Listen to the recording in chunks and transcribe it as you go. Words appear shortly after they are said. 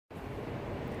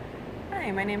Hi,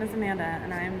 my name is Amanda,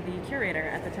 and I'm the curator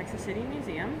at the Texas City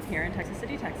Museum here in Texas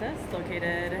City, Texas,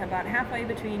 located about halfway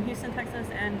between Houston, Texas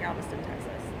and Galveston,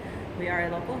 Texas. We are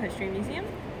a local history museum.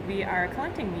 We are a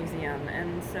collecting museum,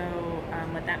 and so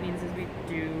what that means is we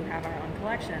do have our own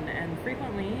collection, and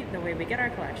frequently the way we get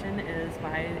our collection is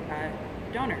by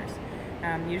donors,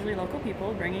 usually local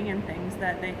people bringing in things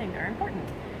that they think are important.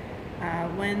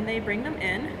 When they bring them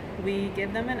in, we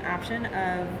give them an option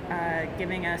of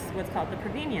giving us what's called the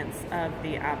provenience of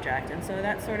the object. And so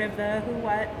that's sort of the who,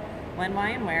 what, when, why,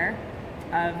 and where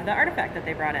of the artifact that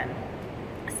they brought in.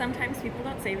 Sometimes people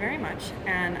don't say very much,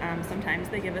 and sometimes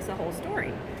they give us a whole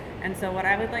story. And so what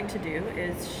I would like to do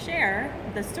is share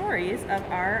the stories of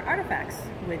our artifacts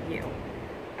with you.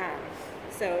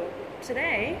 So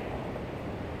today,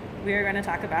 we are going to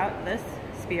talk about this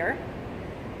spear,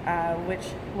 which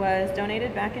was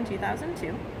donated back in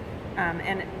 2002.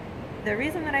 And the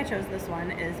reason that I chose this one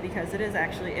is because it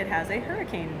has a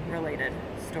hurricane-related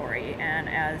story. And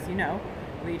as you know,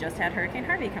 we just had Hurricane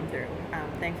Harvey come through.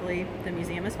 Thankfully, the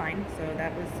museum is fine, so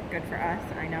that was good for us.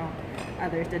 I know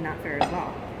others did not fare as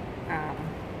well.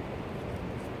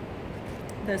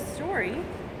 The story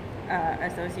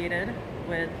associated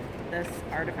with this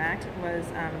artifact was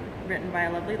written by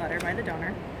a lovely letter by the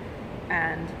donor.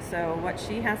 And so what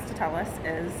she has to tell us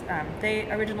is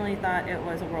they originally thought it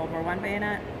was a World War I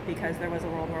bayonet because there was a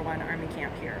World War I Army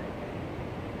camp here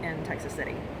in Texas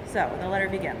City. So the letter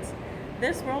begins.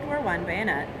 This World War I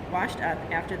bayonet washed up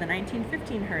after the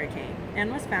 1915 hurricane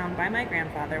and was found by my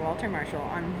grandfather, Walter Marshall,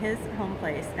 on his home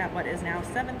place at what is now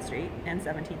 7th Street and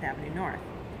 17th Avenue North.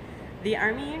 The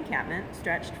Army encampment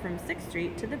stretched from 6th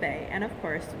Street to the bay and, of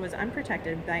course, was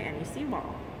unprotected by any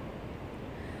seawall.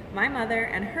 My mother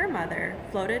and her mother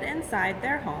floated inside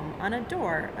their home on a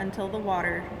door until the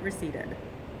water receded.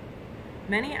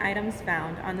 Many items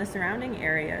found on the surrounding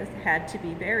areas had to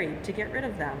be buried to get rid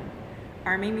of them.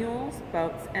 Army mules,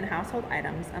 boats, and household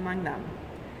items among them.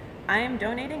 I am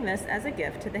donating this as a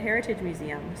gift to the Heritage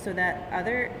Museum so that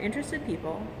other interested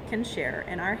people can share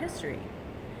in our history.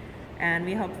 And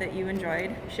we hope that you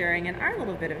enjoyed sharing in our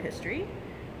little bit of history,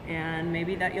 and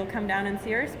maybe that you'll come down and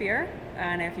see our spear.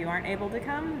 And if you aren't able to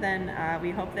come, then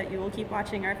we hope that you will keep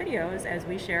watching our videos as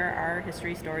we share our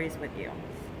history stories with you.